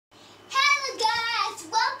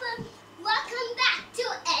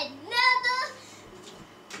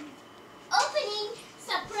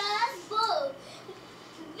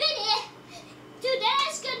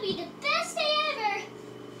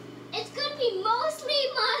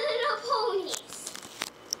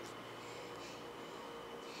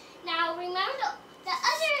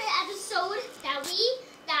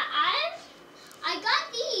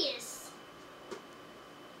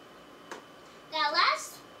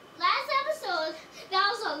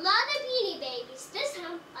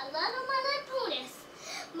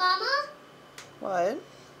What?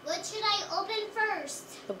 What should I open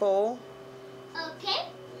first? The bowl? Okay.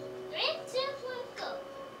 3, 2, 1, go.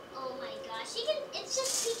 Oh my gosh, it's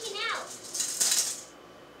just peeking out.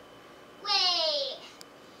 Wait.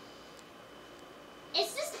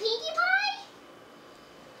 Is this Pinkie Pie?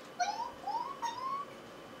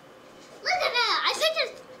 Look at that. I think a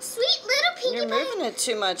sweet little Pinkie Pie. You're moving it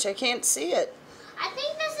too much. I can't see it. I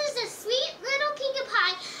think this is a sweet little Pinkie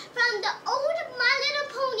Pie from the old My Little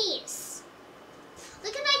Ponies.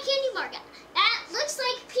 Look at that candy mark. That looks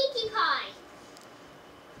like Pinkie Pie.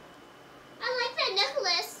 I like that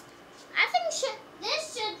necklace. I think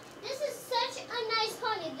this is such a nice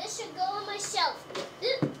pony. This should go on my shelf.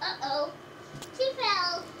 Uh-oh. She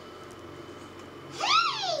fell.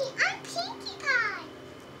 Hey, I'm Pinkie Pie.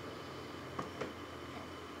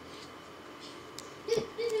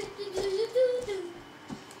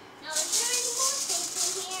 Now, is there any more things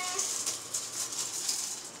in here?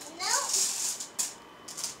 Nope.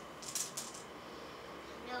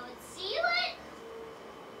 Now, let's see what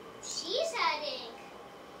she's having.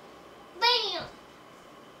 Bam!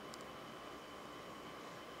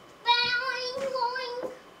 Bang, boing.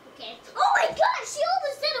 Okay. Oh my gosh, she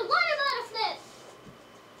almost did a water bottle flip.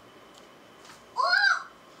 Oh!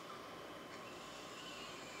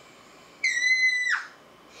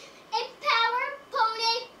 A Power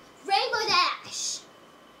Pony Rainbow Dash.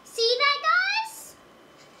 See that, guys?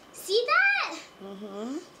 See that?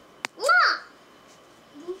 Mm-hmm. Mwah!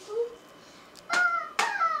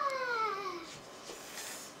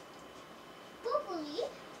 Boopily.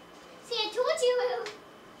 See, I told you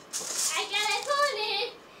I got a pony,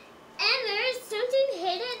 and there's something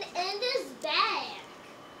hidden in this bag.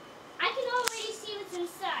 I can already see what's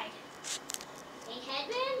inside. A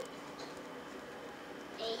headband,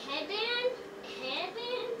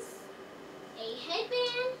 headbands, a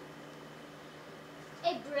headband, a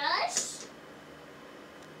brush,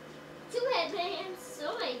 2 headbands.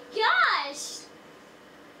 Oh my gosh!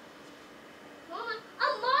 A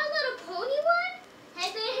My Little Pony one?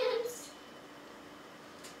 Headbands.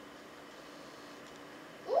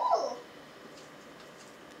 Ooh!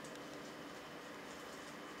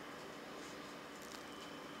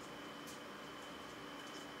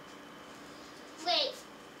 Wait.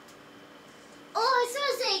 Oh, it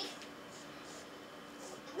smells like...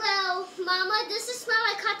 Well, Mama, does it smell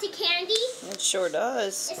like cotton candy? It sure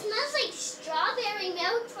does. It smells like strawberry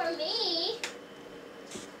milk for me.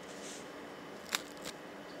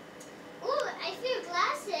 Ooh, I feel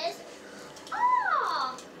glasses.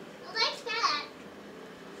 Oh, I like that.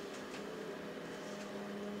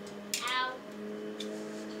 Ow.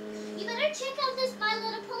 You better check out this My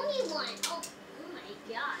Little Pony one. Oh my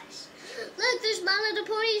gosh. Look, there's My Little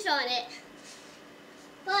Ponies on it.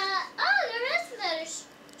 But, oh, there is Fluttershy.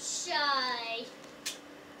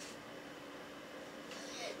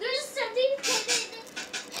 There's something hidden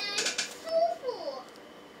and Foo-Foo.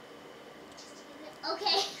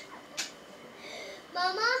 Okay.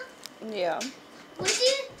 Mama? Yeah.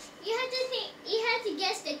 You have to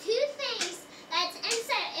guess the 2 things that's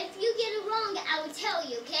inside. If you get it wrong, I will tell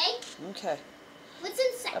you, okay? Okay. What's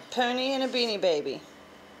inside? A pony and a beanie baby.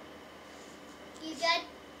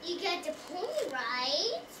 You got the pony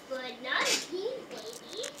right, but not a beanie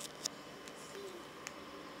baby.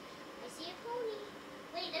 I see a pony.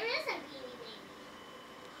 Wait, there is a beanie baby.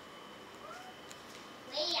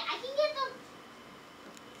 Wait, I can get the...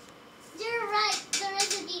 You're right, there is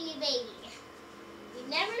a beanie baby. You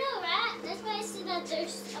never know, right? That's why I said that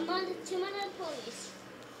there's 2 My Little Ponies.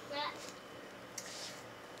 Right?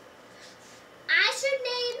 I should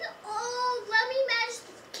name... Oh, let me match...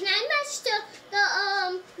 Can I match the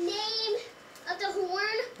name of the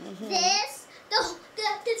horn? Mm-hmm. This?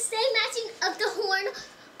 The same matching of the horn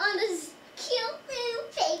on this cute little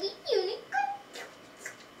baby unicorn.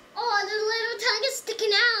 Oh, the little tongue is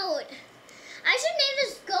sticking out. I should name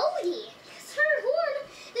this Goldie. Because her horn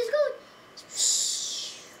is going...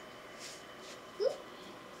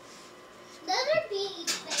 Another beanie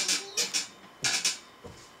baby.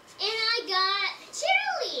 And I got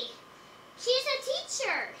Shirley. She's a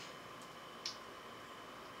teacher.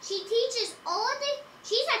 She teaches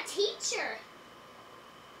she's a teacher.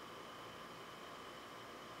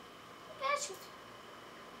 Gosh.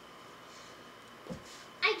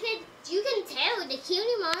 You can tell the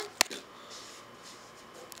cutie mark.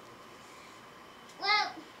 Well,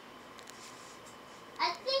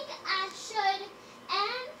 I think I should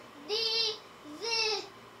end the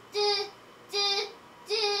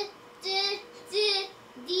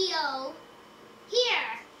video here.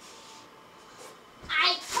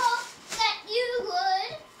 I hope that you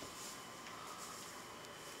would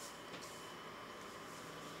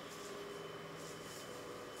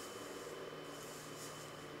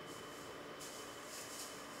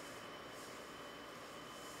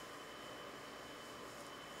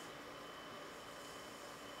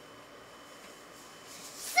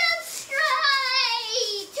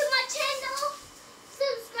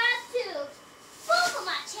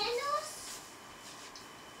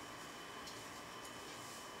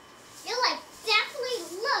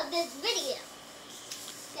of this video.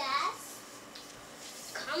 Guys,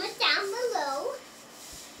 comment down below,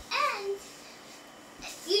 and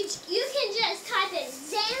you can just type in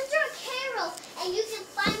Zanra Carol, and you can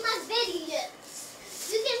find